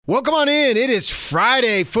Welcome on in. It is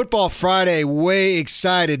Friday, Football Friday. Way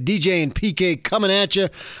excited. DJ and PK coming at you.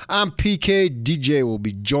 I'm PK. DJ will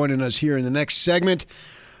be joining us here in the next segment.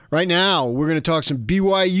 Right now, we're going to talk some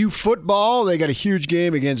BYU football. They got a huge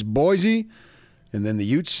game against Boise. And then the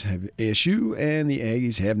Utes have ASU and the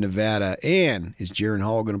Aggies have Nevada. And is Jaren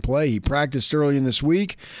Hall going to play? He practiced early in this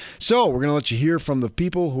week. So we're going to let you hear from the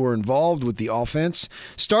people who are involved with the offense.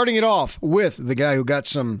 Starting it off with the guy who got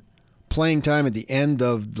some playing time at the end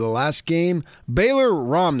of the last game, Baylor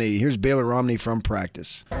Romney. Here's Baylor Romney from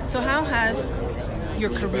practice. So how has your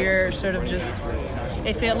career sort of just,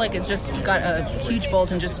 it felt like it just got a huge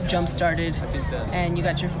bolt and just jump-started, and you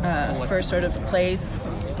got your first sort of plays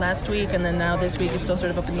last week, and then now this week it's still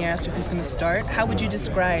sort of up in the air as to who's going to start. How would you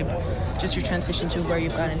describe just your transition to where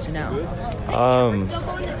you've gotten to now?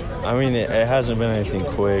 I mean, it hasn't been anything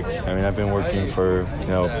quick. I mean, I've been working for,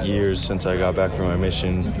 years since I got back from my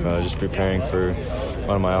mission, just preparing for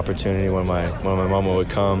when my opportunity, when my mama would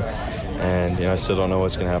come. And, I still don't know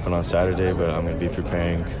what's going to happen on Saturday, but I'm going to be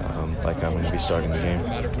preparing like I'm going to be starting the game.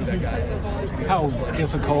 How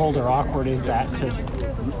difficult or awkward is that to,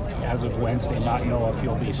 as of Wednesday, not know if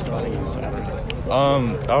you'll be starting on Saturday?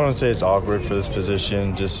 I wouldn't say it's awkward for this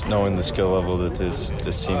position, just knowing the skill level that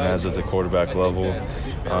this team has at the quarterback level.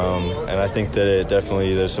 And I think that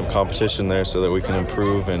there's some competition there so that we can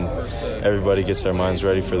improve and everybody gets their minds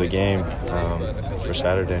ready for the game for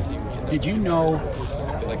Saturday. Did you know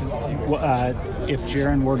if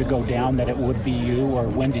Jaren were to go down that it would be you, or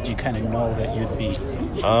when did you kind of know that you'd be?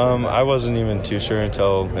 I wasn't even too sure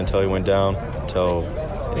until he went down, until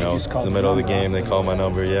the middle of the game they called my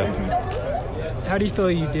number, yeah. How do you feel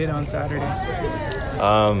you did on Saturday?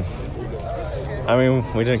 I mean,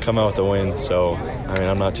 we didn't come out with a win, so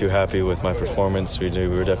I'm not too happy with my performance. We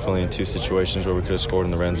were definitely in two situations where we could have scored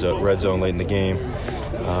in the red zone late in the game.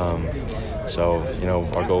 So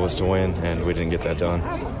our goal was to win, and we didn't get that done.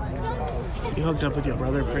 You hooked up with your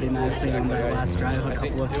brother pretty nicely on that last drive a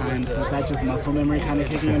couple of times. Is that just muscle memory kind of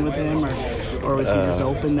kicking in with him, or was he just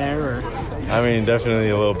open there? Or? Definitely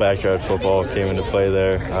a little backyard football came into play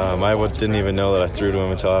there. I didn't even know that I threw to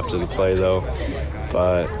him until after the play, though.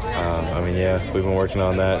 But, we've been working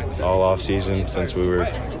on that all off-season since we were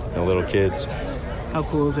little kids. How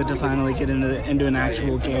cool is it to finally get into an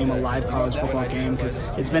actual game, a live college football game? Because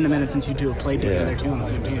it's been a minute since you two have played together, too, on the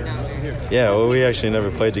same team. Yeah, well, we actually never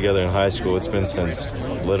played together in high school. It's been since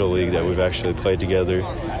Little League that we've actually played together.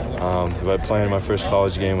 But playing my first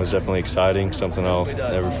college game was definitely exciting, something I'll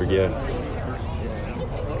never forget.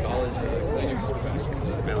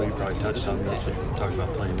 Baylor, you probably touched on this, but talk about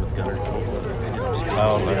playing with Gunnar.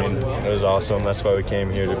 It was awesome. That's why we came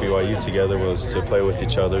here to BYU together, was to play with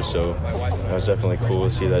each other. So it was definitely cool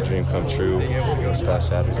to see that dream come true this past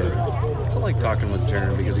Saturday. What's it like talking with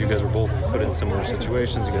Jaren? Because you guys were both put in similar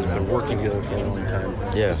situations. You guys have been working together for a long time.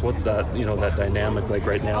 Yeah. So what's that, that dynamic like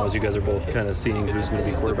right now as you guys are both kind of seeing who's going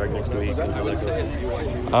to be quarterback next week and how that goes?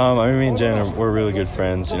 Me and Jaren, we're really good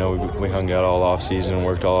friends. We hung out all off-season and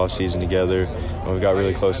worked all off-season together. And we got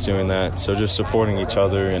really close doing that. So just supporting each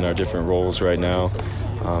other in our different roles right now,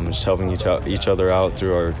 just helping each other out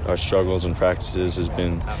through our struggles and practices has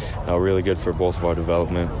been really good for both of our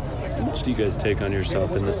development. How much do you guys take on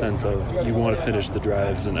yourself in the sense of you want to finish the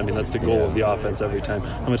drives, and that's the goal of the offense every time.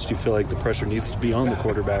 How much do you feel like the pressure needs to be on the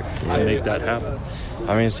quarterback to make that happen?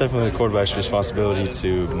 It's definitely the quarterback's responsibility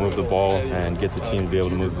to move the ball and get the team to be able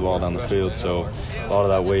to move the ball down the field. So a lot of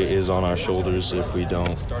that weight is on our shoulders if we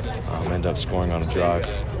don't end up scoring on a drive.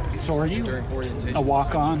 So are you a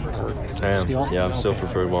walk-on? I'm still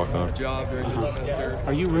preferred walk-on.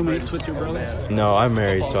 Are you roommates with your brother? No, I'm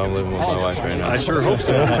married, so I'm living with my wife right now. I sure hope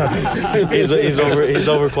so. he's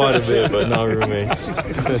over quite a bit, but not roommates.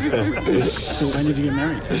 So when did you get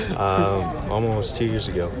married? Almost 2 years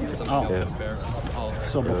ago. Oh. Yeah.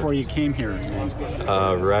 So before you came here?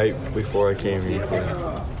 Right before I came here.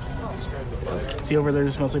 Yeah. Is he over there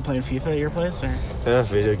just mostly playing FIFA at your place? Or? Yeah,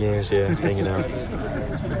 video games, hanging out.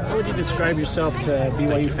 How would you describe yourself to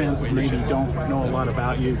BYU fans that maybe don't know a lot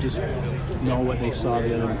about you, just know what they saw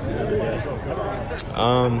the other day?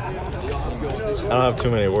 I don't have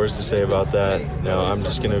too many words to say about that. I'm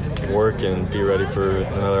just going to work and be ready for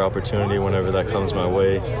another opportunity whenever that comes my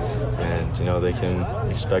way. And, they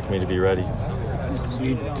can expect me to be ready. So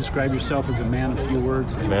you describe yourself as a man of few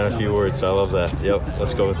words? Man of few words. I love that. Yep,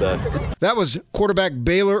 let's go with that. That was quarterback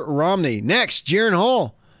Baylor Romney. Next, Jaren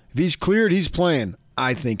Hall. If he's cleared, he's playing.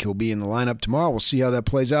 I think he'll be in the lineup tomorrow. We'll see how that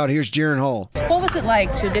plays out. Here's Jaren Hall. What was it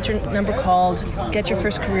like to get your number called, get your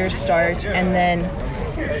first career start, and then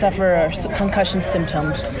suffer concussion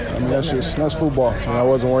symptoms? That's football. I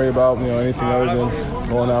wasn't worried about anything other than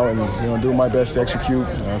going out and doing my best to execute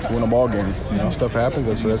to win a ball game. Stuff happens.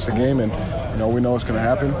 That's the game, and we know it's going to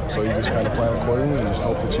happen. So you just kind of plan accordingly and just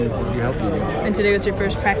hope that you be healthy again. And today was your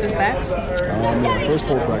first practice back? First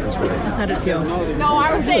full practice back. How did it feel? No,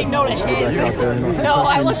 I was saying no to him. Back out there, No,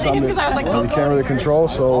 I looked at him because I was like, you can't really control,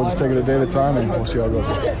 so we'll just take it a day at a time and we'll see how it goes.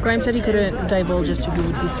 Grimes said he couldn't divulge as to who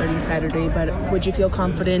would be starting Saturday, but would you feel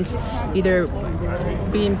confident either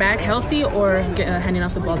being back healthy or handing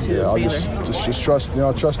off the ball to Baylor? I'll just trust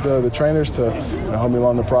the trainers to help me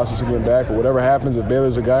along the process of getting back. But whatever happens, if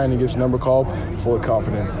Baylor's a guy and he gets number called, I'm fully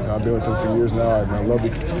confident. I've been with him for years now. I love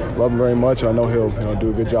him very much, and I know he'll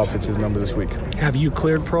do a good job if it's his number this week. Have you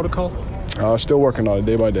cleared protocol? Still working on it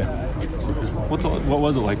day by day. What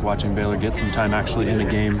was it like watching Baylor get some time actually in a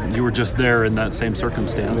game? You were just there in that same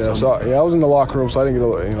circumstance. I was in the locker room, so I didn't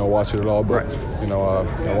get to watch it at all. But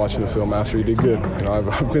right. Watching the film after, he did good.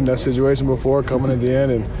 I've been in that situation before, coming at the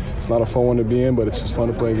end, and it's not a fun one to be in, but it's just fun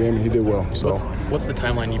to play a game, and he did well. So what's the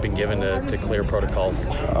timeline you've been given to clear protocol?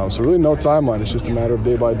 So really no timeline. It's just a matter of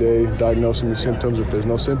day by day diagnosing the symptoms. If there's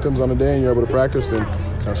no symptoms on a day and you're able to practice, then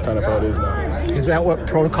that's kind of how it is now. Is that what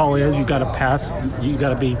protocol is? You got to pass. You got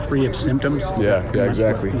to be free of symptoms. Yeah,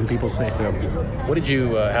 exactly. When people say, What did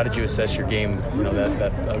you? How did you assess your game?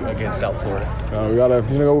 That against South Florida. We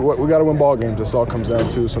gotta win ball games. That's all it comes down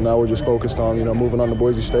to. So now we're just focused on moving on to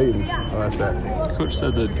Boise State, and that's that. Coach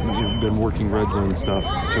said that you've been working red zone stuff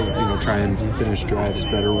to try and finish drives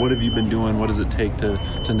better. What have you been doing? What does it take to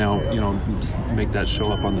now make that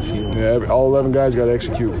show up on the field? Yeah, all 11 guys got to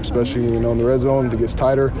execute, especially in the red zone. If it gets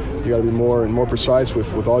tighter, you got to be more precise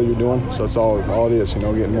with all you're doing. So that's all it is.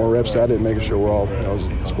 Getting more reps at it and making sure we're all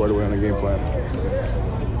squared away on the game plan.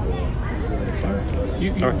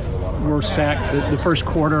 You were sacked the first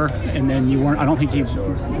quarter, and then you weren't. I don't think you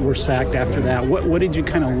were sacked after that. What did you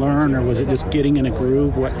kind of learn, or was it just getting in a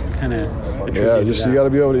groove? What kind of? You got to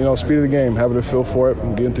be able to speed of the game, having a feel for it,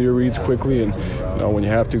 and getting through your reads quickly, and when you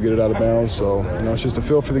have to get it out of bounds. So it's just a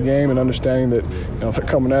feel for the game and understanding that they're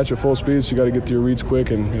coming at you full speed, so you got to get through your reads quick,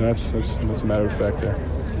 and that's a matter of fact there.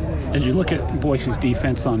 As you look at Boise's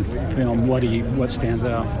defense on film, what stands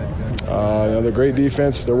out? They're great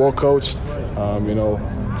defense. They're well coached.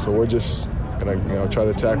 So we're just gonna try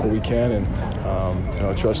to attack what we can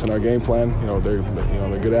and trust in our game plan. They're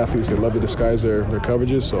good athletes. They love to disguise their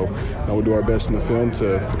coverages. So we'll do our best in the film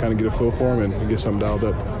to kind of get a feel for them and get something dialed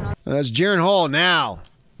up. That's Jaren Hall now.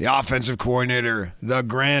 The offensive coordinator, the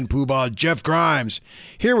grand poobah, Jeff Grimes.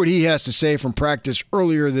 Hear what he has to say from practice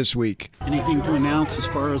earlier this week. Anything to announce as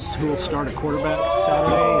far as who will start at quarterback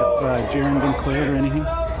Saturday, if Jaren been cleared or anything?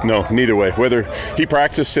 No, neither way. Whether he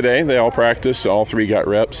practiced today, they all practiced, all three got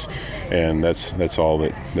reps, and that's all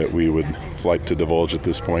that we would like to divulge at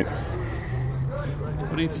this point.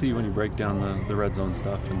 What do you see when you break down the red zone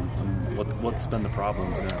stuff, and what's been the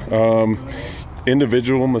problems there?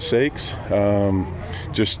 Individual mistakes, in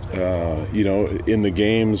the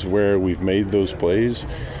games where we've made those plays,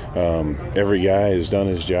 every guy has done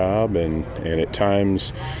his job, and at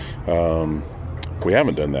times we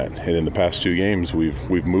haven't done that. And in the past two games,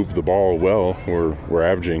 we've moved the ball well. We're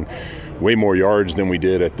averaging way more yards than we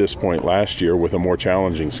did at this point last year with a more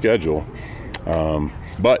challenging schedule.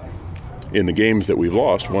 But in the games that we've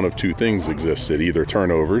lost, one of two things existed: either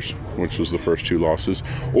turnovers, which was the first two losses,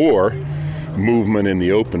 or movement in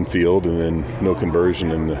the open field and then no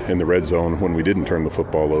conversion in the red zone when we didn't turn the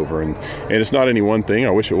football over. And it's not any one thing. I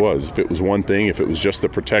wish it was. If it was one thing, if it was just the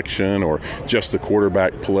protection or just the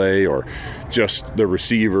quarterback play or just the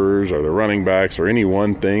receivers or the running backs or any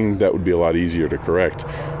one thing, that would be a lot easier to correct.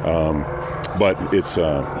 But it's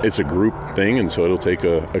a group thing, and so it'll take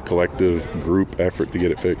a collective group effort to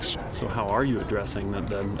get it fixed. So how are you addressing that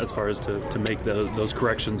then, as far as to make those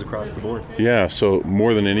corrections across the board? Yeah, so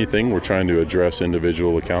more than anything, we're trying to address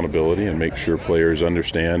individual accountability and make sure players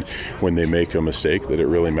understand when they make a mistake that it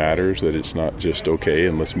really matters, that it's not just okay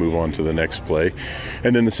and let's move on to the next play.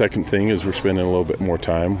 And then the second thing is we're spending a little bit more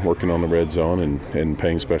time working on the red zone and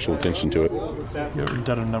paying special attention to it. You've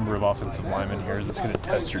done a number of offensive linemen here. Is this going to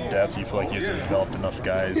test your depth? You feel like you haven't developed enough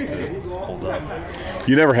guys to hold up?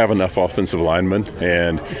 You never have enough offensive linemen,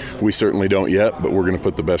 and we certainly don't yet, but we're going to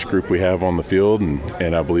put the best group we have on the field,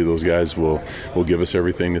 and I believe those guys will give us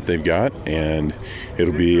everything that they've got, and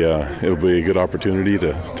it'll be a good opportunity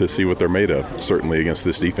to see what they're made of, certainly against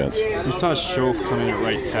this defense. You saw Schoaf come in at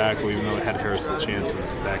right tackle, even though it had Harris the chance with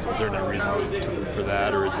his back. Was there no reason to root for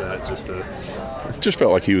that, or is that just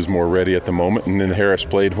felt like he was more ready at the moment, and then Harris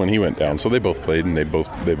played when he went down, so they both played, and they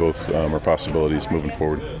both are possibilities moving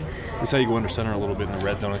forward. We saw you go under center a little bit in the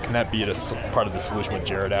red zone. Can that be part of the solution what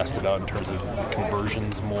Jared asked about in terms of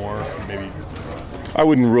conversions more, maybe? I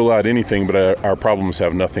wouldn't rule out anything, but our problems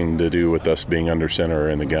have nothing to do with us being under center or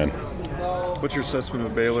in the gun. What's your assessment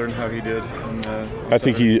of Baylor and how he did? I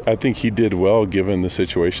think he did well given the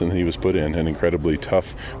situation that he was put in, an incredibly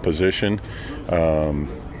tough position, and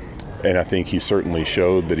I think he certainly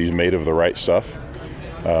showed that he's made of the right stuff.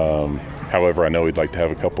 However, I know he'd like to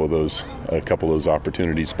have a couple of those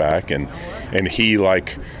opportunities back, and he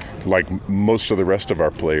like most of the rest of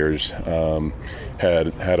our players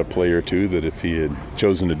had a play or two that if he had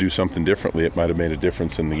chosen to do something differently, it might have made a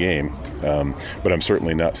difference in the game. But I'm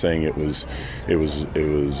certainly not saying it was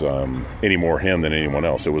any more him than anyone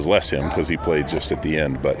else. It was less him because he played just at the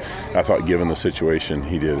end. But I thought, given the situation,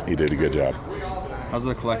 he did a good job. How's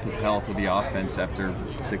the collective health of the offense after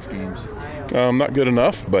 6 games? Not good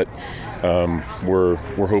enough, but we're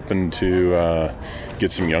hoping to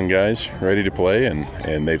get some young guys ready to play,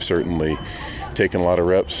 and they've certainly taken a lot of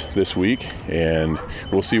reps this week, and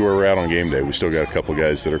we'll see where we're at on game day. We still got a couple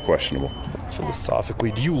guys that are questionable.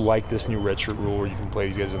 Philosophically, do you like this new redshirt rule where you can play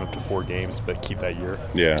these guys in up to 4 games but keep that year?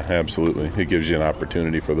 Yeah, absolutely. It gives you an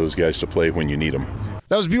opportunity for those guys to play when you need them.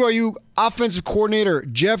 That was BYU offensive coordinator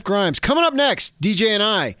Jeff Grimes. Coming up next, DJ and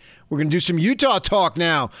I, we're going to do some Utah talk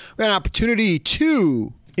now. We had an opportunity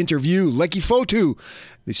to interview Leki Fotu,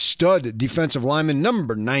 the stud defensive lineman,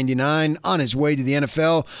 number 99, on his way to the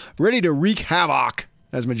NFL, ready to wreak havoc,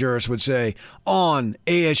 as Majerus would say, on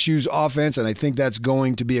ASU's offense, and I think that's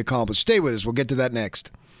going to be accomplished. Stay with us. We'll get to that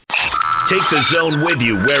next. Take the Zone with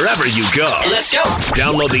you wherever you go. Let's go.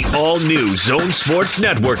 Download the all-new Zone Sports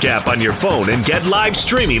Network app on your phone and get live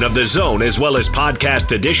streaming of the Zone as well as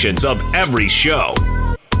podcast editions of every show.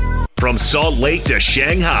 From Salt Lake to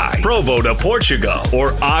Shanghai, Provo to Portugal,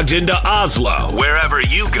 or Ogden to Oslo, wherever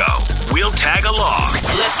you go, we'll tag along.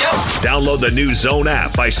 Let's go. Download the new Zone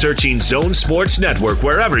app by searching Zone Sports Network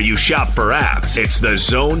wherever you shop for apps. It's the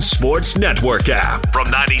Zone Sports Network app from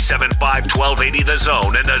 97.5 1280 The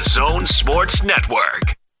Zone and the Zone Sports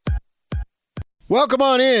Network. Welcome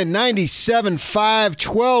on in, 97.5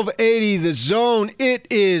 1280 The Zone. It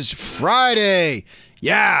is Friday.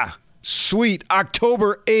 Yeah. Sweet,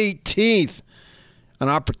 October 18th, an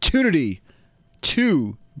opportunity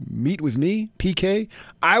to meet with me, PK.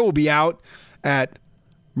 I will be out at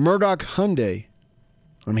Murdoch Hyundai.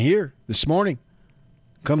 I'm here this morning.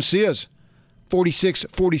 Come see us.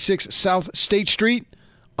 4646 South State Street,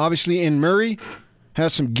 obviously in Murray.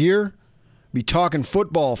 Has some gear. Be talking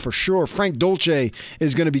football for sure. Frank Dolce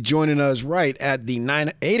is going to be joining us right at the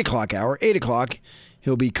 8 o'clock hour. 8 o'clock.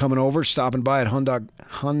 He'll be coming over, stopping by at Murdoch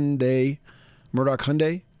Hyundai,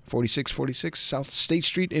 4646 South State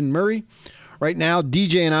Street in Murray. Right now,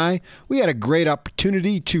 DJ and I, we had a great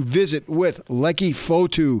opportunity to visit with Leki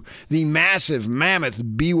Fotu, the massive, mammoth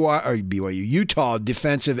BYU Utah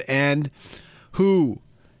defensive end, who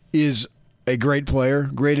is a great player,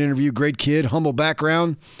 great interview, great kid, humble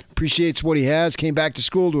background, appreciates what he has, came back to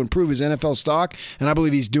school to improve his NFL stock, and I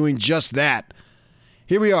believe he's doing just that.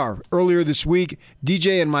 Here we are, earlier this week,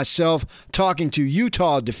 DJ and myself talking to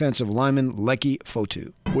Utah defensive lineman Leki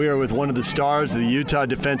Fotu. We are with one of the stars of the Utah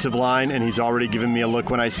defensive line, and he's already giving me a look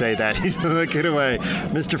when I say that. He's looking away.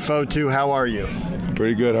 Mr. Fotu, how are you?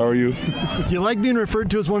 Pretty good. How are you? Do you like being referred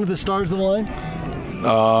to as one of the stars of the line?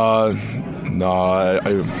 No,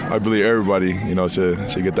 I believe everybody,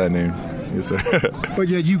 should get that name. Yes, sir. But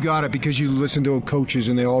yeah, you got it because you listen to coaches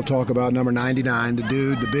and they all talk about number 99,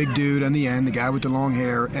 the big dude on the end, the guy with the long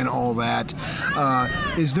hair and all that.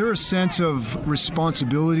 Is there a sense of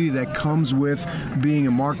responsibility that comes with being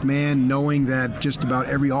a marked man, knowing that just about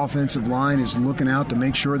every offensive line is looking out to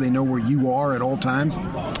make sure they know where you are at all times?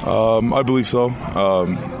 I believe so.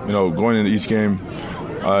 Going into each game,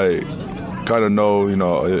 I kind of know,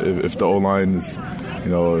 if the O-line is,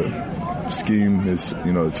 scheme is,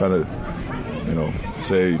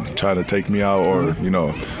 trying to take me out or,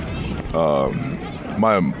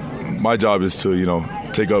 my job is to,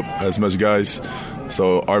 take up as much guys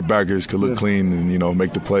so our backers could look clean and,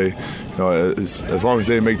 make the play. As long as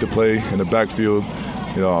they make the play in the backfield,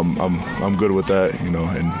 I'm good with that,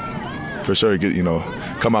 and for sure get,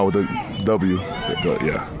 come out with a W. But,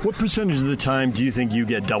 yeah. What percentage of the time do you think you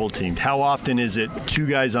get double teamed? How often is it 2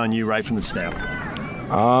 guys on you right from the snap?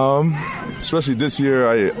 Especially this year,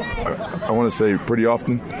 I want to say pretty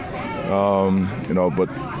often, but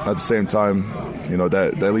at the same time,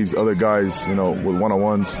 that leaves other guys, with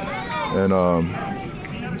one-on-ones, and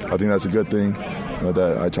I think that's a good thing,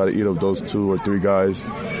 that I try to eat up those 2 or 3 guys,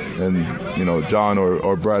 and, John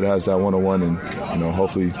or Brad has that one-on-one, and,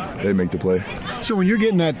 hopefully they make the play. So when you're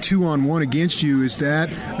getting that 2-on-1 against you, is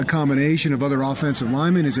that a combination of other offensive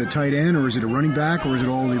linemen? Is it tight end, or is it a running back, or is it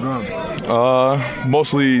all of the above?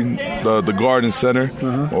 Mostly the guard and center,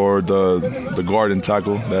 or the guard and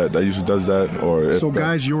tackle that usually does that. Or so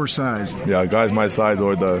guys your size. Yeah, guys my size,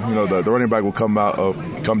 or the running back will come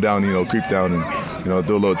down, creep down, and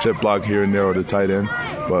do a little chip block here and there, or the tight end.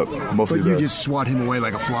 But mostly you just swat him away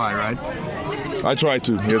like a fly, right? I try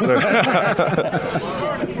to, yes sir.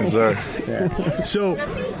 Yes sir. Yeah. So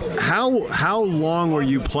how long were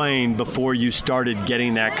you playing before you started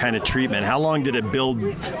getting that kind of treatment? How long did it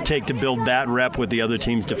take to build that rep with the other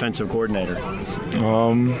team's defensive coordinator?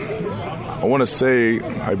 I want to say,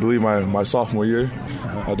 I believe my sophomore year.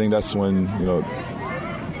 I think that's when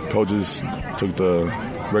coaches took the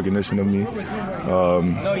recognition of me,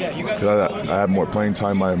 because I had more playing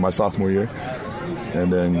time my sophomore year,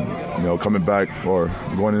 and then coming back or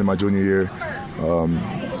going into my junior year,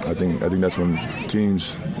 I think that's when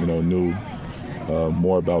teams knew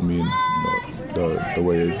more about me and the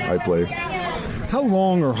way I play. How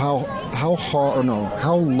long or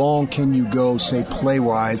how long can you go, say, play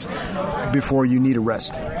wise, before you need a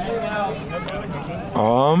rest?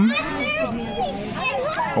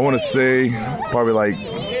 I want to say probably like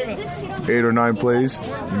 8 or 9 plays.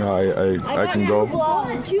 I can go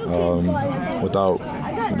without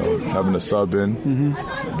having a sub in.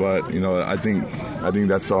 But I think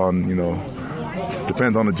that's on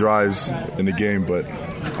depends on the drives in the game. But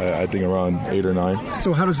I think around 8 or 9.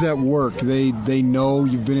 So how does that work? They know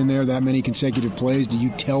you've been in there that many consecutive plays. Do you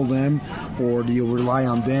tell them, or do you rely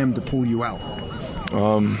on them to pull you out?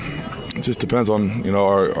 It just depends on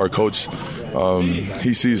our coach.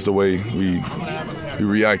 He sees the way we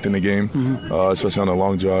react in the game, especially on a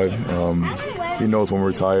long drive. He knows when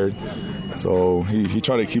we're tired, so he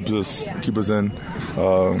try to keep us in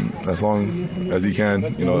as long as he can.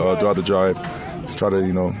 Throughout the drive, to try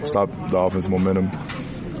to stop the offense momentum,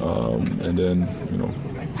 and then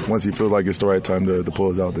once he feels like it's the right time to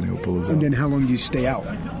pull us out, then he'll pull us out. And then how long do you stay out?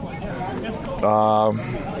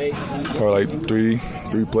 Probably like three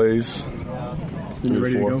plays. 3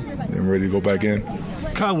 ready to go? And ready to go back in.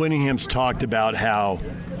 Kyle Whittingham's talked about how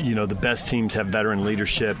the best teams have veteran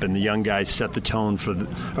leadership, and the young guys set the tone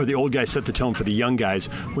or the old guys set the tone for the young guys.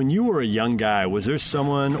 When you were a young guy, was there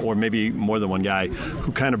someone, or maybe more than one guy,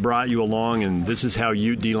 who kind of brought you along, and this is how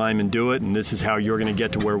you D linemen do it, and this is how you're going to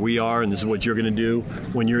get to where we are, and this is what you're going to do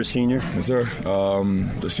when you're a senior? Yes, sir.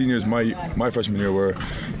 The seniors my freshman year were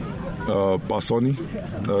Bassoni,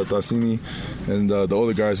 Tassini, and the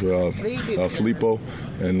older guys were Filippo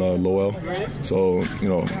and Lowell. So,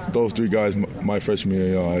 those 3 guys, my freshman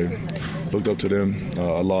year, I looked up to them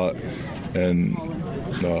a lot, and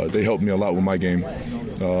they helped me a lot with my game.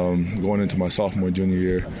 Going into my sophomore and junior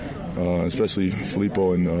year, especially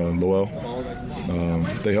Filippo and Lowell,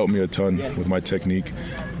 they helped me a ton with my technique.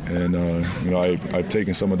 And, I've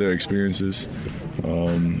taken some of their experiences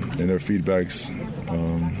and their feedbacks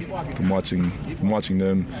from watching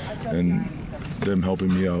them and them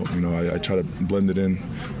helping me out. I try to blend it in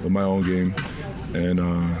with my own game, and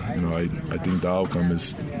I think the outcome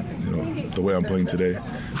is the way I'm playing today.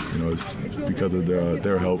 It's because of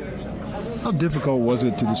their help. How difficult was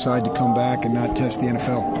it to decide to come back and not test the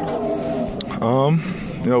NFL?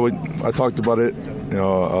 I talked about it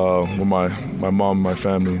with my mom, my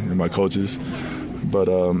family, and my coaches, but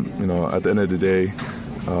at the end of the day,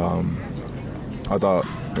 I thought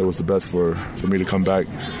it was the best for me to come back.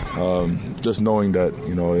 Just knowing that,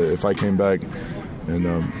 if I came back and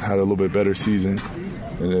had a little bit better season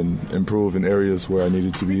and then improve in areas where I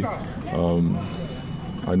needed to be,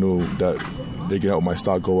 I knew that they could help my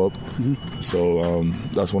stock go up. So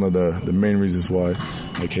that's one of the main reasons why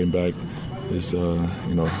I came back, is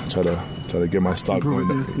try to get my stock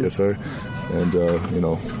going. Yes, sir. And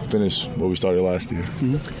finish what we started last year.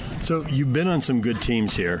 So you've been on some good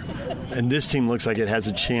teams here, and this team looks like it has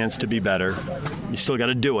a chance to be better. You still got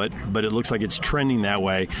to do it, but it looks like it's trending that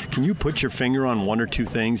way. Can you put your finger on 1 or 2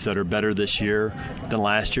 things that are better this year than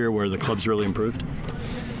last year, where the club's really improved?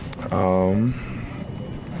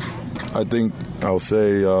 I think I'll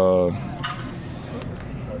say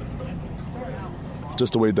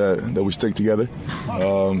just the way that we stick together.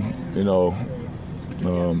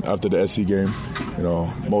 After the SC game,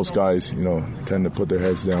 most guys, tend to put their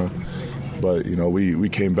heads down. But, we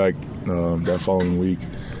came back that following week,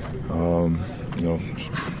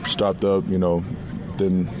 strapped up,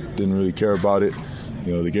 didn't really care about it.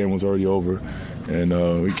 The game was already over. And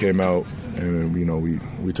we came out and,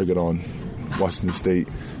 we took it on Washington State.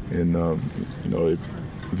 And,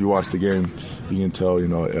 if you watch the game, you can tell,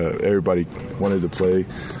 everybody wanted to play.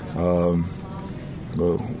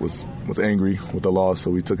 was angry with the loss,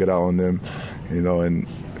 so we took it out on them, and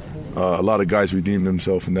a lot of guys redeemed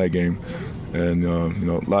themselves in that game. And,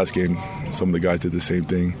 last game, some of the guys did the same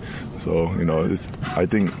thing. So, I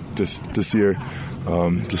think this year,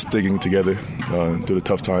 just sticking together through the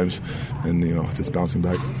tough times and, just bouncing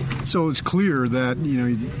back. So it's clear that,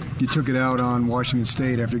 you took it out on Washington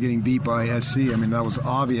State after getting beat by SC. I mean, that was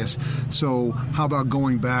obvious. So how about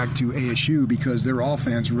going back to ASU, because their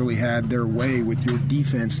offense really had their way with your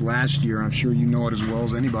defense last year? I'm sure you know it as well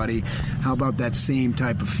as anybody. How about that same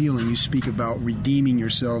type of feeling? You speak about redeeming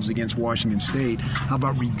yourselves against Washington State. How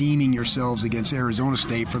about redeeming yourselves against Arizona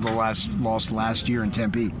State for the loss last year in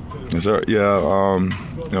Tempe? Yes, sir. Yeah,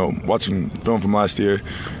 watching film from last year,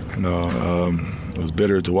 it was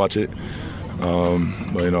bitter to watch it. But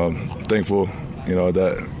I'm thankful,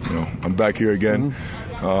 that I'm back here again.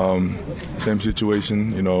 Same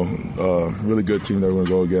situation, really good team that we're gonna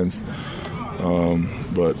go against.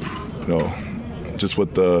 But just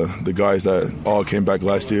with the guys that all came back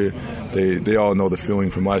last year, they all know the feeling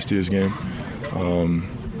from last year's game.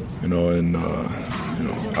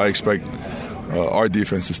 I expect our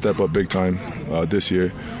defense to step up big time this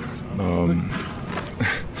year.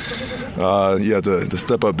 To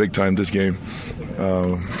step up big time this game,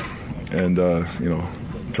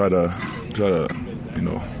 try to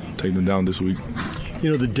take them down this week.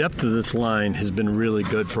 The depth of this line has been really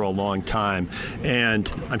good for a long time.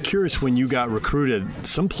 And I'm curious, when you got recruited,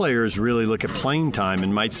 some players really look at playing time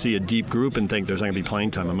and might see a deep group and think there's not going to be playing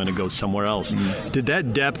time. I'm going to go somewhere else. Mm-hmm. Did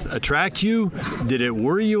that depth attract you? Did it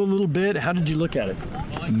worry you a little bit? How did you look at it?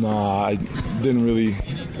 Nah, I didn't really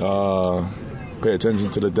pay attention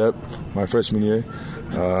to the depth my freshman year.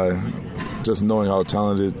 Just knowing how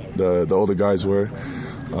talented the older guys were.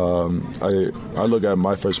 I look at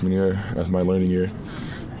my freshman year as my learning year.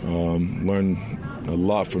 Learned a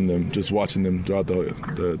lot from them, just watching them throughout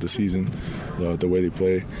the season, the way they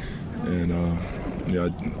play. And I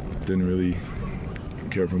didn't really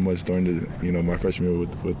care for much during my freshman year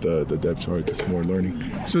with the depth chart, just more learning.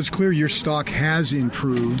 So it's clear your stock has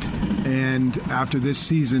improved, and after this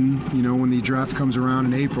season, when the draft comes around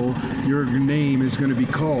in April, your name is going to be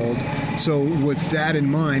called. So with that in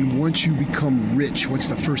mind, once you become rich, what's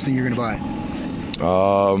the first thing you're going to buy?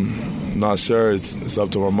 Not sure. It's up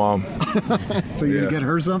to my mom. So you're going to get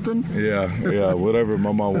her something? Yeah. Whatever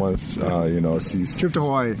my mom wants. She's trip to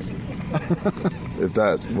Hawaii. If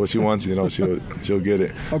that's what she wants, she'll get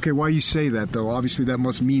it. Okay, why you say that, though? Obviously, that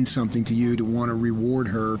must mean something to you to want to reward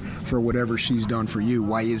her for whatever she's done for you.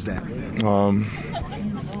 Why is that?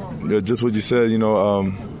 Just what you said,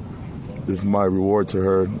 this is my reward to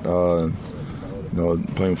her,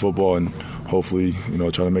 playing football and hopefully,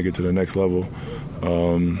 trying to make it to the next level.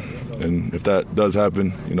 And if that does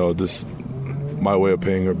happen, this my way of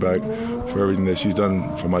paying her back for everything that she's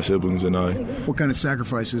done for my siblings and I. What kind of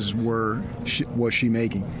sacrifices was she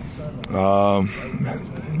making?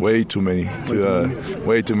 Way too many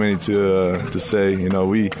to say. I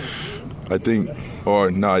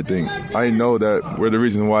know that we're the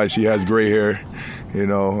reason why she has gray hair.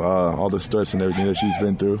 All the stress and everything that she's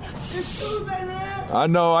been through. I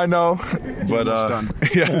know, but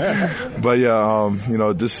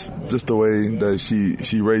just the way that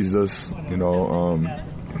she raised us.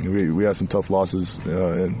 We had some tough losses in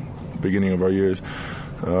the beginning of our years,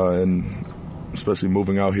 and especially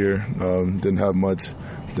moving out here, didn't have much.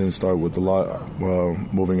 Didn't start with a lot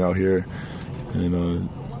moving out here, and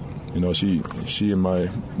she and my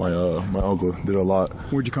uncle did a lot.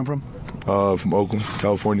 Where'd you come from? From Oakland,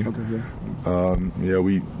 California. Okay, yeah.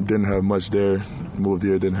 We didn't have much there. Moved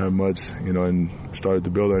here, didn't have much, and started to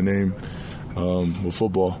build our name with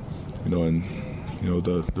football, and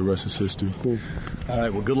the rest is history. Cool. All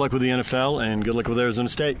right, well, good luck with the NFL and good luck with Arizona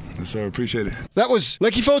State. Yes, sir. Appreciate it. That was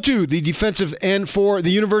Leki Fotu, the defensive end for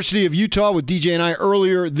the University of Utah, with DJ and I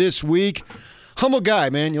earlier this week. Humble guy,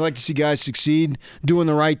 man. You like to see guys succeed, doing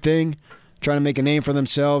the right thing, trying to make a name for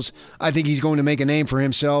themselves. I think he's going to make a name for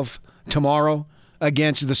himself tomorrow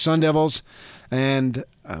against the Sun Devils. And,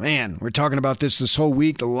 man, we're talking about this whole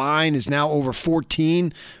week. The line is now over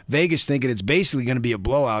 14. Vegas thinking it's basically going to be a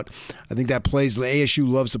blowout. I think that plays, the ASU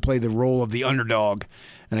loves to play the role of the underdog,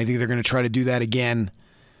 and I think they're going to try to do that again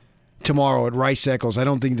tomorrow at Rice Eccles. I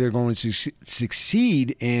don't think they're going to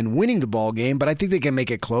succeed in winning the ball game, but I think they can make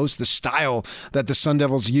it close. The style that the Sun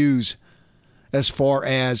Devils use as far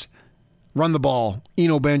as run the ball,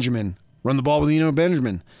 Eno Benjamin, run the ball with Eno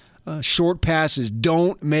Benjamin. Short passes,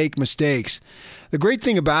 don't make mistakes. The great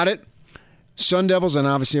thing about it, Sun Devils, and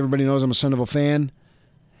obviously everybody knows I'm a Sun Devil fan,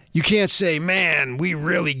 you can't say, man, we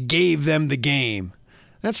really gave them the game.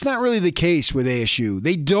 That's not really the case with ASU.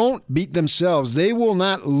 They don't beat themselves. They will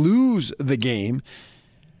not lose the game.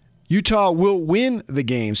 Utah will win the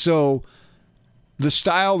game. So the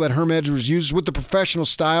style that Herm Edwards uses with the professional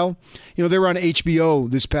style, they were on HBO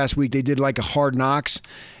this past week. They did like a Hard Knocks,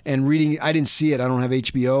 and reading, I didn't see it. I don't have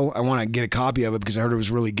HBO. I want to get a copy of it because I heard it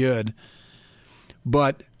was really good.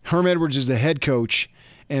 But Herm Edwards is the head coach,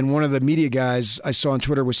 and one of the media guys I saw on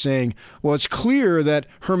Twitter was saying, well, it's clear that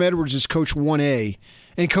Herm Edwards is coach 1A,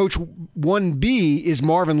 and coach 1B is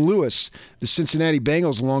Marvin Lewis, the Cincinnati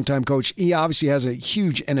Bengals longtime coach. He obviously has a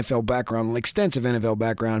huge NFL background, extensive NFL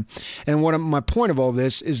background. And my point of all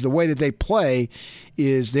this is the way that they play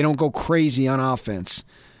is they don't go crazy on offense,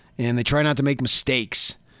 and they try not to make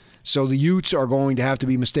mistakes. So the Utes are going to have to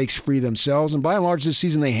be mistakes-free themselves, and by and large this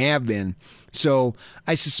season they have been. So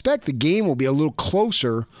I suspect the game will be a little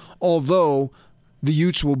closer, although the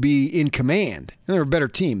Utes will be in command. And they're a better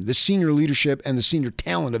team. The senior leadership and the senior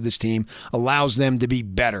talent of this team allows them to be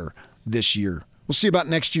better this year. We'll see about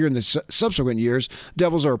next year and the subsequent years.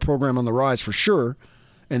 Devils are a program on the rise for sure,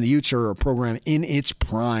 and the Utes are a program in its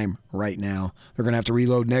prime right now. They're going to have to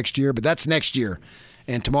reload next year, but that's next year.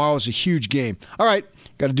 And tomorrow is a huge game. All right,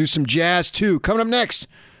 got to do some Jazz too. Coming up next,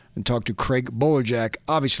 and talk to Craig Bolerjack.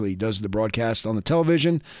 Obviously, does the broadcast on the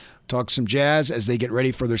television. Talk some Jazz as they get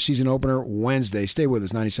ready for their season opener Wednesday. Stay with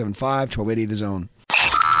us, 97.5, 1280 The Zone.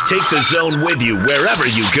 Take the Zone with you wherever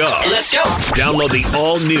you go. Let's go. Download the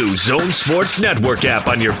all-new Zone Sports Network app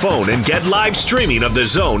on your phone and get live streaming of The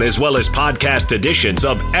Zone as well as podcast editions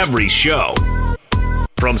of every show.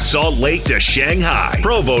 From Salt Lake to Shanghai,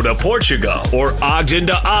 Provo to Portugal, or Ogden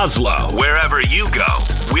to Oslo, wherever you go,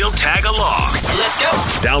 we'll tag along. Let's go.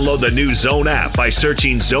 Download the new Zone app by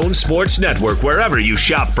searching Zone Sports Network wherever you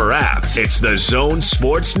shop for apps. It's the Zone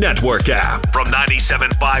Sports Network app from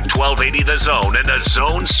 97.5 1280 The Zone and the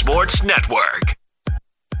Zone Sports Network.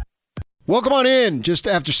 Welcome on in just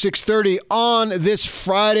after 6:30 on this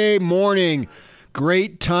Friday morning.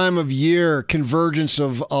 Great time of year, convergence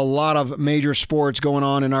of a lot of major sports going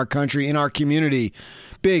on in our country, in our community.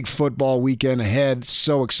 Big football weekend ahead.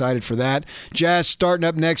 So excited for that. Jazz starting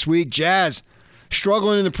up next week. Jazz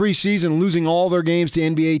struggling in the preseason, losing all their games to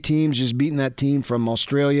NBA teams, just beating that team from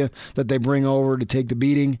Australia that they bring over to take the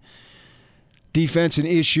beating. Defense an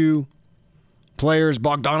issue. Players,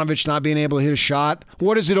 Bogdanovich not being able to hit a shot.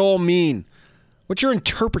 What does it all mean? What's your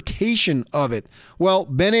interpretation of it? Well,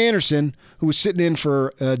 Ben Anderson, who was sitting in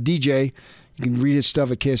for DJ, you can read his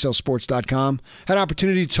stuff at KSLSports.com, had an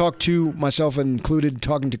opportunity to talk to myself included,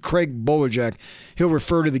 talking to Craig Bolerjack. He'll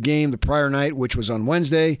refer to the game the prior night, which was on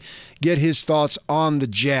Wednesday, get his thoughts on the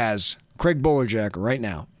Jazz. Craig Bolerjack right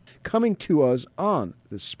now. Coming to us on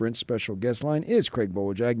the Sprint special guest line is Craig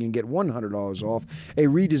Bolerjack. You can get $100 off a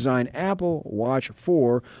redesigned Apple Watch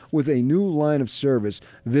 4 with a new line of service.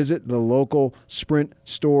 Visit the local Sprint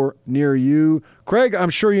store near you. Craig,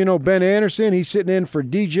 I'm sure you know Ben Anderson. He's sitting in for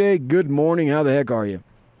DJ. Good morning. How the heck are you?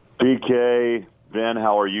 PK, Ben,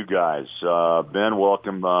 how are you guys? Ben,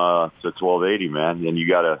 welcome to 1280, man. And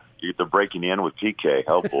they're breaking in with PK.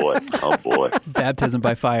 Oh, boy. Oh, boy. Baptism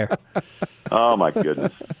by fire. Oh, my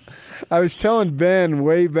goodness. I was telling Ben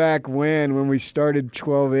way back when we started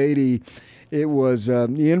 1280, it was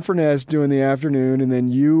Ian Furness doing the afternoon, and then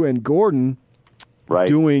you and Gordon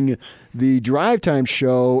doing the drive time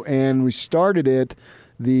show, and we started it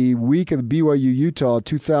the week of the BYU Utah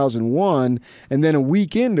 2001, and then a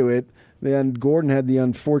week into it, then Gordon had the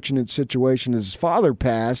unfortunate situation his father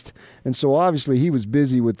passed, and so obviously he was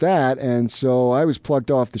busy with that, and so I was plucked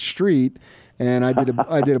off the street, and I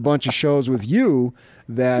did a bunch of shows with you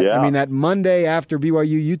that Monday after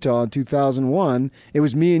BYU Utah in 2001, it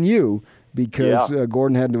was me and you because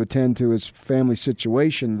Gordon had to attend to his family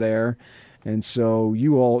situation there. And so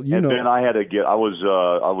you know. Ben, I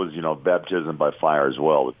was baptism by fire as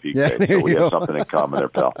well with PK. So we have something in common there,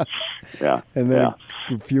 pal. Yeah. And then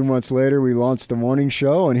a few months later, we launched the morning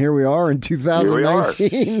show, and here we are in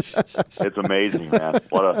 2019. It's amazing, man.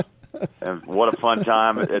 What a fun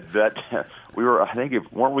time.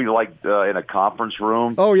 Weren't we in a conference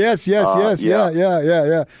room? Oh, yes. Yeah.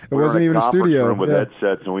 It wasn't even a studio. Room with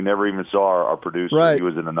headsets, and we never even saw our producer. Right. He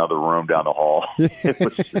was in another room down the hall.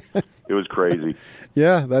 It was crazy.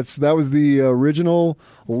 Yeah, that was the original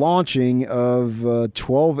launching of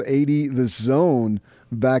 1280 The Zone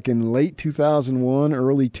back in late 2001,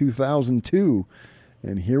 early 2002.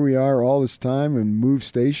 And here we are all this time and moved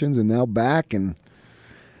stations and now back. And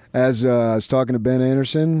as I was talking to Ben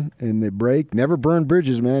Anderson in the break, never burn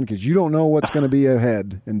bridges, man, because you don't know what's going to be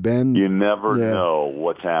ahead. And Ben, you never know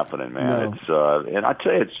what's happening, man. No. And I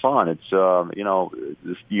tell you, it's fun. It's the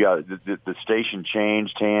station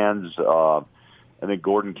changed hands, and then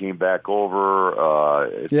Gordon came back over.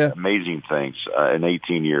 It's amazing things in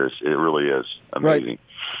 18 years. It really is amazing. Right.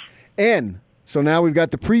 And so now we've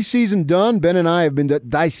got the preseason done. Ben and I have been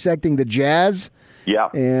dissecting the Jazz. Yeah.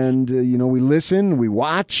 And, we listen, we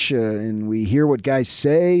watch, and we hear what guys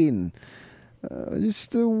say. And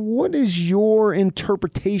what is your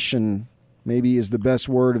interpretation, maybe is the best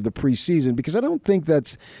word, of the preseason? Because I don't think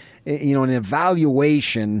that's, an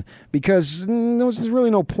evaluation, because there's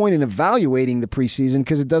really no point in evaluating the preseason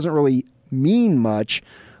because it doesn't really mean much.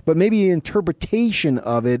 But maybe an interpretation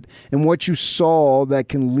of it and what you saw that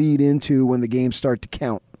can lead into when the games start to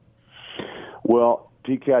count. Well,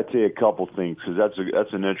 PK, I'd say a couple things, because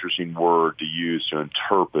that's an interesting word to use to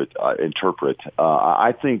interpret.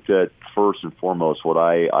 I think that first and foremost, what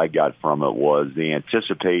I got from it was the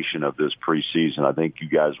anticipation of this preseason. I think you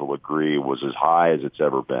guys will agree was as high as it's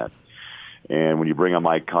ever been. And when you bring on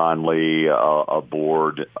Mike Conley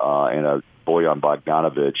aboard and a Bojan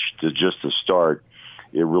Bogdanovic to start,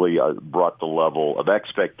 it really brought the level of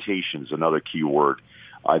expectations, another key word,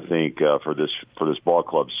 I think, for this ball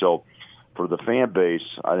club. So for the fan base,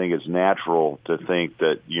 I think it's natural to think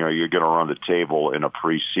that, you're going to run the table in a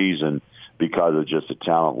preseason because of just the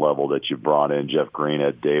talent level that you brought in, Jeff Green,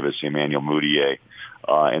 Ed Davis, Emmanuel Mudiay,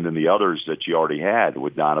 and then the others that you already had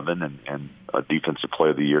with Donovan and a Defensive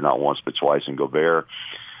Player of the Year not once but twice in Gobert,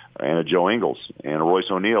 and a Joe Ingles, and a Royce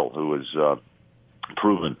O'Neal, who has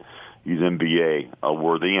proven he's NBA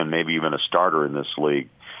worthy and maybe even a starter in this league.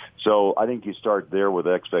 So I think you start there with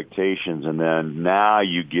expectations, and then now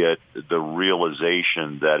you get the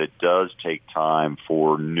realization that it does take time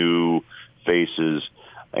for new faces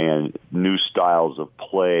and new styles of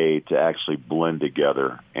play to actually blend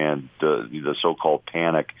together. And the so-called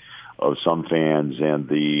panic of some fans and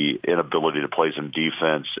the inability to play some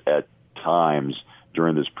defense at times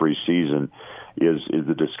during this preseason is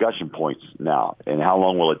the discussion points now. And how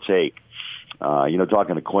long will it take?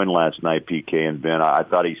 Talking to Quinn last night, PK and Ben, I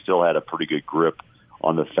thought he still had a pretty good grip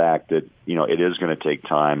on the fact that, it is going to take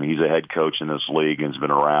time. He's a head coach in this league and has been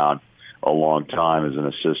around a long time as an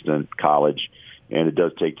assistant, college, and it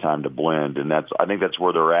does take time to blend. And I think that's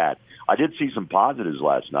where they're at. I did see some positives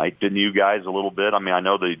last night. Didn't you guys a little bit? I mean, I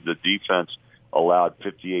know the defense allowed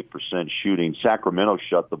 58% shooting. Sacramento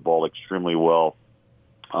shut the ball extremely well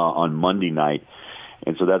on Monday night.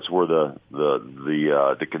 And so that's where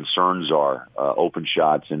the concerns are, open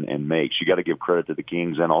shots and makes. You got to give credit to the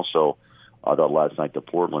Kings, and also I thought last night to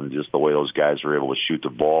Portland, just the way those guys were able to shoot the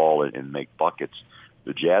ball and make buckets.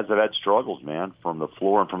 The Jazz have had struggles, man, from the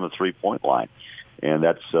floor and from the three-point line, and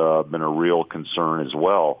that's been a real concern as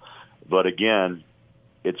well. But again,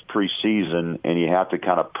 it's preseason, and you have to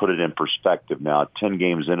kind of put it in perspective. Now, 10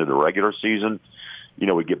 games into the regular season,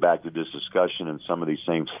 we get back to this discussion and some of these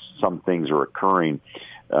things, some things are occurring,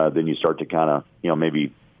 then you start to kind of,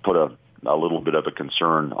 maybe put a little bit of a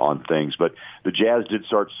concern on things. But the Jazz did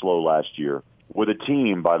start slow last year with a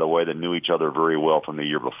team, by the way, that knew each other very well from the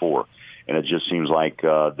year before. And it just seems like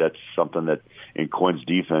that's something that in Quinn's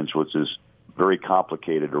defense, which is very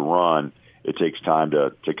complicated to run, it takes time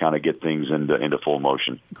to kind of get things into full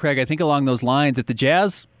motion. Craig, I think along those lines, if the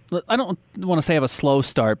Jazz, I don't want to say have a slow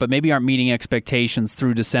start, but maybe aren't meeting expectations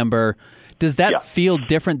through December, does that feel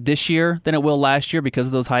different this year than it will last year because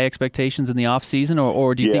of those high expectations in the offseason,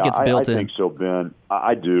 or do you think it's built in? I think so, Ben.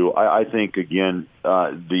 I do. I think, again,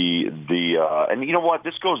 and you know what?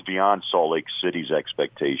 This goes beyond Salt Lake City's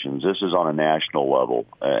expectations. This is on a national level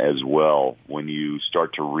as well. When you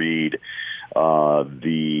start to read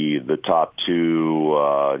the top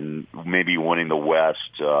two, maybe winning the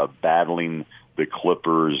West, battling the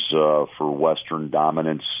Clippers for Western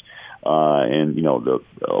dominance, and the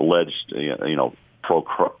alleged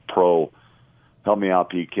pro help me out,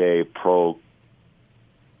 PK, pro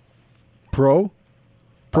quo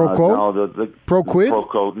pro quid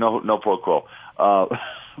no pro quo,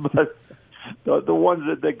 but the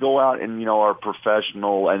ones that go out and are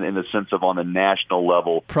professional and in the sense of on the national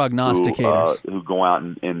level, prognosticators who go out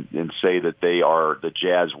and say that the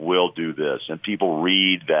Jazz will do this, and people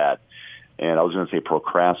read that. And I was going to say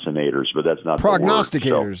procrastinators, but that's not prognosticators.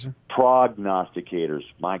 The word. So, prognosticators.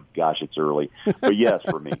 My gosh, it's early, but yes,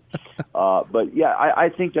 for me. But yeah, I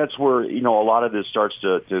think that's where a lot of this starts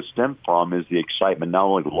to stem from is the excitement not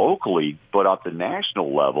only locally but at the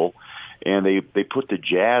national level, and they put the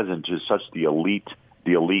Jazz into such the elite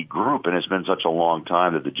group, and it's been such a long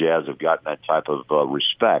time that the Jazz have gotten that type of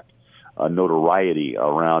respect, notoriety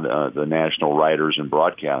around the national writers and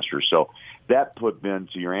broadcasters. So. That put, Ben,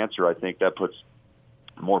 to your answer, I think that puts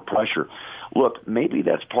more pressure. Look, maybe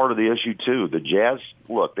that's part of the issue too. The Jazz,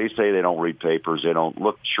 look, they say they don't read papers. They don't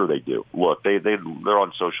look. Sure, they do. Look, they're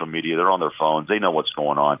on social media. They're on their phones. They know what's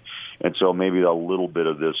going on, and so maybe a little bit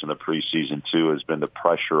of this in the preseason too has been the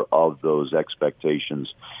pressure of those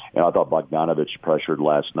expectations. And I thought Bogdanovich pressured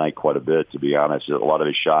last night quite a bit. To be honest, a lot of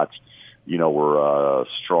his shots, were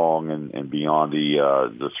strong and beyond the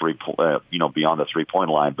beyond the 3-point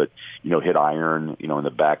line, but hit iron, in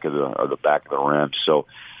the back of the rim. So,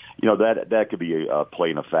 that could be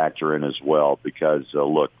playing a factor in as well because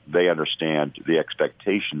look, they understand the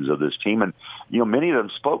expectations of this team, and many of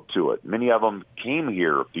them spoke to it. Many of them came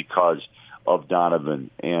here because of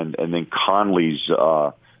Donovan and then Conley's.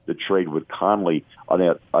 The trade with Conley,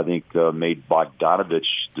 I think made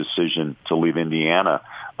Bogdanovich's decision to leave Indiana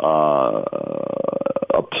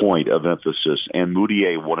a point of emphasis. And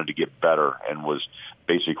Moutier wanted to get better and was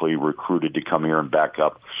basically recruited to come here and back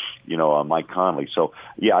up, Mike Conley. So,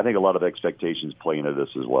 yeah, I think a lot of expectations play into this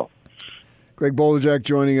as well. Greg Bolerjack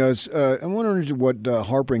joining us. I'm wondering what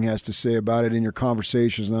Harpring has to say about it in your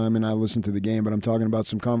conversations. Now, I mean, I listened to the game, but I'm talking about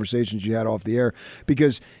some conversations you had off the air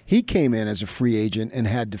because he came in as a free agent and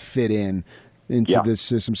had to fit into this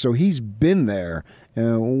system. So he's been there.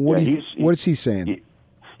 What is he saying?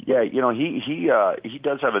 He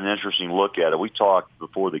does have an interesting look at it. We talked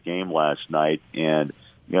before the game last night, and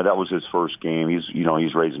that was his first game.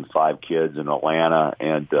 He's raising 5 kids in Atlanta,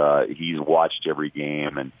 and he's watched every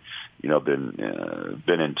game and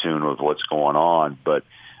been in tune with what's going on. But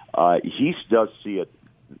he does see it,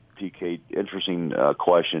 PK, interesting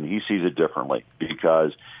question. He sees it differently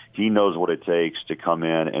because he knows what it takes to come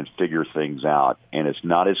in and figure things out. And it's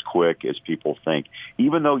not as quick as people think.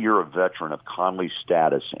 Even though you're a veteran of Conley's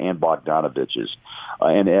status and Bogdanovich's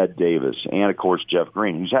and Ed Davis and, of course, Jeff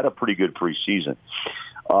Green, who's had a pretty good preseason,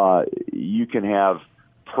 you can have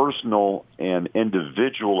personal and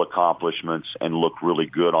individual accomplishments and look really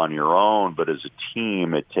good on your own, but as a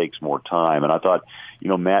team, it takes more time. And I thought,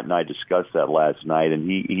 Matt and I discussed that last night, and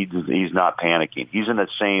he's not panicking. He's in the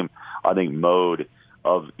same, I think, mode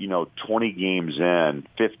of, 20 games in,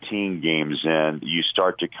 15 games in, you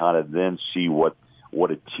start to kind of then see what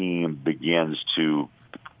a team begins to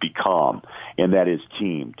become, and that is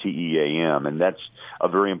team, T-E-A-M, and that's a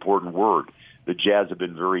very important word. The Jazz have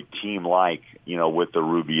been very team-like, with the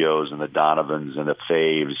Rubios and the Donovans and the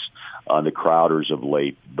Faves, the Crowders of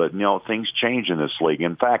late. But, things change in this league.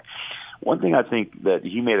 In fact, one thing I think that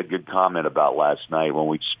he made a good comment about last night when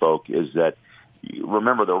we spoke is that,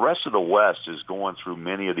 remember, the rest of the West is going through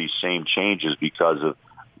many of these same changes because of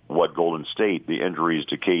what Golden State, the injuries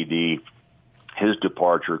to KD, his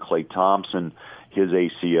departure, Klay Thompson, his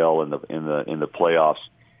ACL in the playoffs,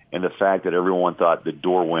 and the fact that everyone thought the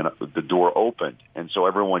door opened, and so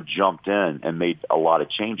everyone jumped in and made a lot of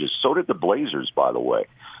changes. So did the Blazers, by the way.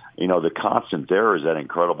 The constant there is that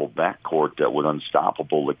incredible backcourt that was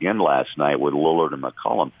unstoppable again last night with Lillard and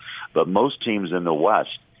McCollum. But most teams in the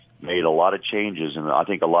West made a lot of changes, and I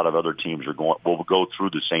think a lot of other teams will go through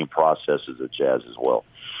the same process as the Jazz as well.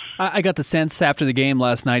 I got the sense after the game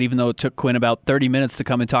last night, even though it took Quinn about 30 minutes to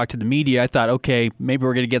come and talk to the media, I thought, okay, maybe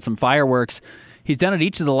we're going to get some fireworks. He's done it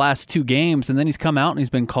each of the last 2 games, and then he's come out and he's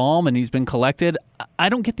been calm and he's been collected. I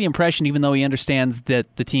don't get the impression, even though he understands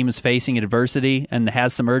that the team is facing adversity and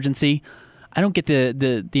has some urgency, I don't get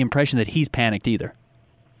the impression that he's panicked either.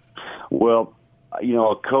 Well,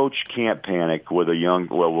 a coach can't panic with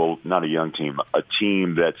not a young team, a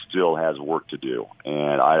team that still has work to do.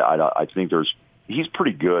 And I think he's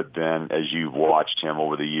pretty good, Ben, as you've watched him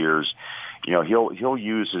over the years. He'll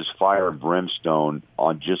use his fire and brimstone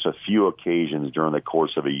on just a few occasions during the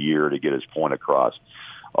course of a year to get his point across.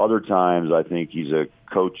 Other times, I think he's a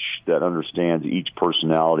coach that understands each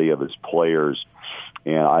personality of his players,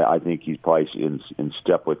 and I think he's probably in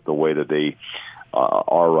step with the way that they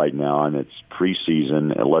are right now, and it's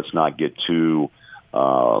preseason, and let's not get too,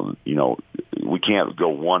 we can't go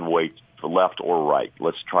one way, left or right.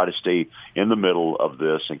 Let's try to stay in the middle of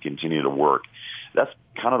this and continue to work. That's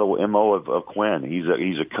kind of the MO of Quinn.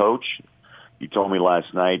 He's a coach. He told me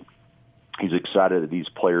last night he's excited that these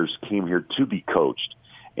players came here to be coached.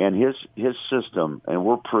 And his system, and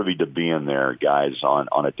we're privy to being there, guys,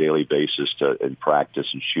 on a daily basis in practice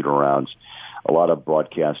and shoot-arounds. A lot of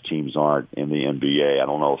broadcast teams aren't in the NBA. I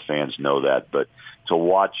don't know if fans know that, but to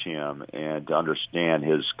watch him and to understand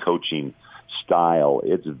his coaching style,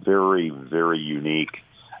 it's very, very unique.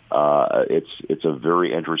 It's a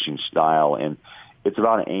very interesting style, and it's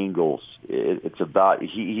about angles. It's about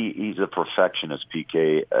he's a perfectionist,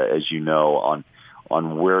 PK, as you know,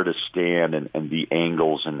 on where to stand and the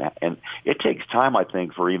angles, and it takes time, I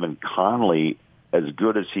think, for even Conley, as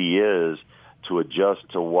good as he is, to adjust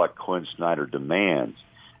to what Quinn Snyder demands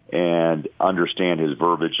and understand his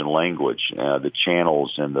verbiage and language, the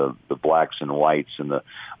channels and the blacks and whites and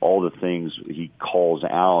all the things he calls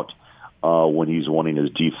out when he's wanting his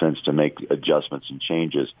defense to make adjustments and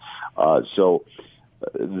changes. So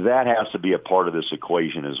that has to be a part of this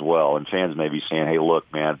equation as well. And fans may be saying, hey,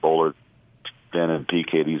 look, man, Bowler, Ben, and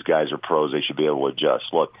PK, these guys are pros. They should be able to adjust.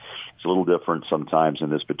 Look, it's a little different sometimes in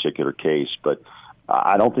this particular case, but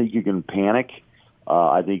I don't think you can panic.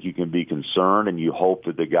 I think you can be concerned, and you hope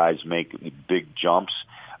that the guys make big jumps.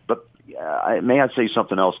 But may I say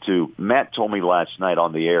something else, too? Matt told me last night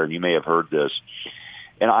on the air, and you may have heard this,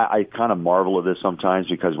 and I kind of marvel at this sometimes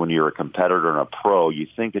because when you're a competitor and a pro, you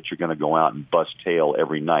think that you're going to go out and bust tail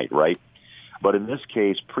every night, right? But in this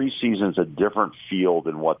case, preseason's a different feel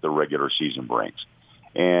than what the regular season brings.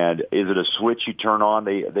 And is it a switch you turn on?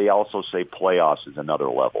 They also say playoffs is another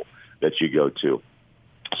level that you go to.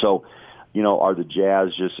 So, you know, are the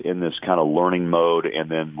Jazz just in this kind of learning mode,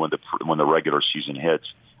 and then when the regular season hits,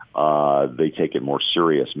 they take it more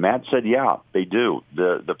serious? Matt said, yeah, they do.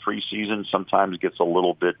 The preseason sometimes gets a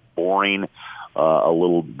little bit boring, a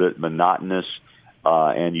little bit monotonous,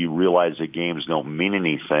 and you realize the games don't mean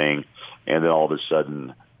anything, and then all of a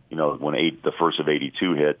sudden, you know, when the first of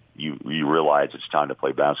 82 hit, you realize it's time to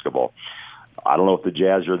play basketball. I don't know if the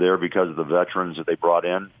Jazz are there because of the veterans that they brought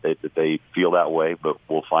in, that they feel that way, but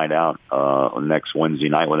we'll find out next Wednesday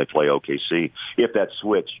night when they play OKC if that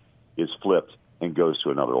switch is flipped and goes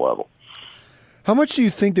to another level. How much do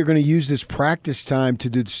you think they're going to use this practice time to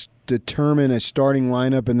determine a starting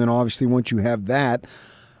lineup, and then obviously once you have that,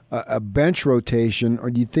 a bench rotation,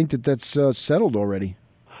 or do you think that that's settled already?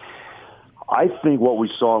 I think what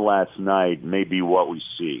we saw last night may be what we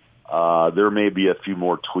see. There may be a few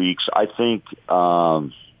more tweaks. I think,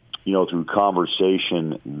 you know, through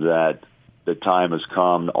conversation that the time has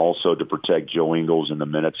come also to protect Joe Ingles in the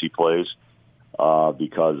minutes he plays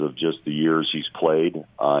because of just the years he's played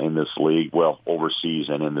in this league, well, overseas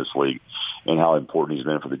and in this league, and how important he's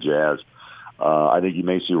been for the Jazz. I think you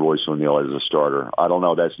may see Royce O'Neal as a starter. I don't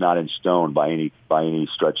know. That's not in stone by any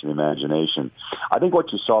stretch of the imagination. I think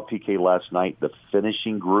what you saw, PK, last night, the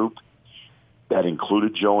finishing group that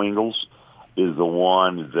included Joe Ingles, is the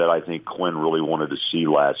one that I think Quinn really wanted to see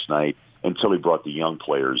last night until he brought the young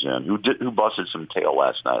players in, who busted some tail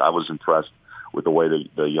last night. I was impressed with the way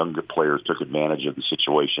the younger players took advantage of the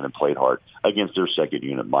situation and played hard against their second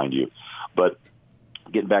unit, mind you. But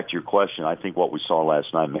getting back to your question, I think what we saw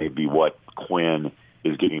last night may be what Quinn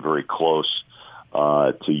is getting very close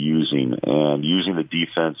to using the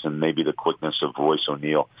defense and maybe the quickness of Royce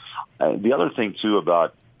O'Neal. The other thing, too,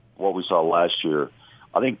 about what we saw last year,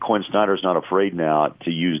 I think Quinn Snyder's not afraid now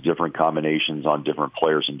to use different combinations on different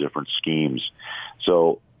players and different schemes.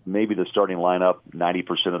 So maybe the starting lineup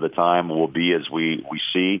 90% of the time will be as we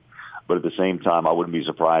see, but at the same time, I wouldn't be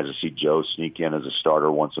surprised to see Joe sneak in as a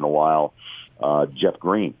starter once in a while. Jeff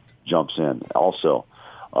Green jumps in also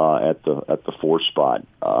at the 4 spot.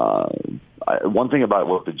 One thing about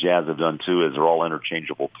what the Jazz have done, too, is they're all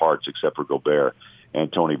interchangeable parts except for Gobert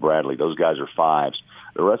and Tony Bradley. Those guys are 5s.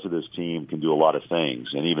 The rest of this team can do a lot of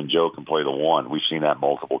things, and even Joe can play the 1. We've seen that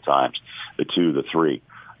multiple times, the 2, the 3.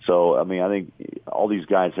 So, I mean, I think all these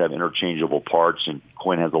guys have interchangeable parts, and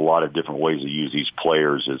Quinn has a lot of different ways to use these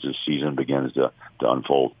players as this season begins to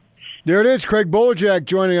unfold. There it is, Craig Bolerjack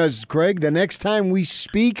joining us. Craig, the next time we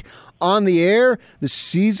speak on the air, the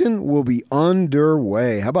season will be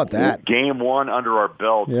underway. How about that? Game 1 under our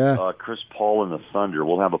belt. Yeah. Chris Paul and the Thunder.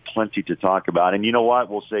 We'll have plenty to talk about. And you know what?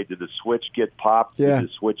 We'll say, did the switch get popped? Yeah. Did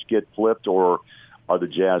the switch get flipped? Or are the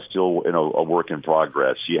Jazz still in a work in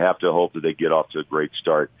progress? You have to hope that they get off to a great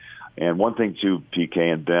start. And one thing, too, PK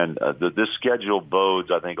and Ben, this schedule bodes,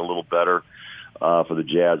 I think, a little better for the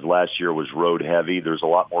Jazz. Last year was road heavy. There's a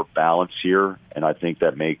lot more balance here, and I think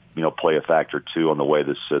that may play a factor too on the way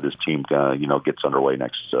this team gets underway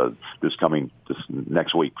next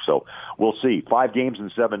week. So we'll see. 5 games in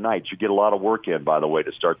 7 nights. You get a lot of work in, by the way,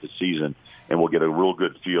 to start the season, and we'll get a real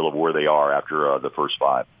good feel of where they are after the first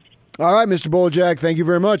 5. All right, Mr. Bolerjack, thank you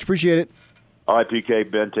very much. Appreciate it. All right, PK,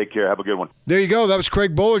 Ben, take care. Have a good one. There you go. That was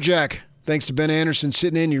Craig Bolerjack. Thanks to Ben Anderson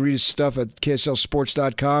sitting in. You read his stuff at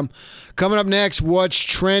KSLSports.com. Coming up next, what's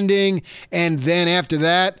trending? And then after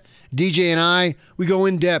that, DJ and I, we go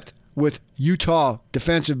in depth with Utah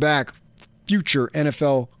defensive back, future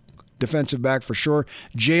NFL defensive back for sure,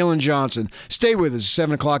 Jalen Johnson. Stay with us.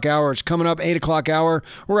 7 o'clock hour. It's coming up. 8 o'clock hour.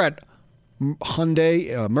 We're at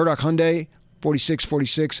Murdoch Hyundai,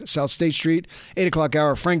 4646 South State Street, 8 o'clock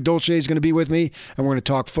hour. Frank Dolce is going to be with me, and we're going to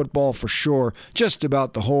talk football for sure, just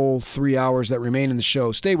about the whole 3 hours that remain in the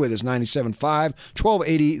show. Stay with us, 97.5,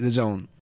 1280 The Zone.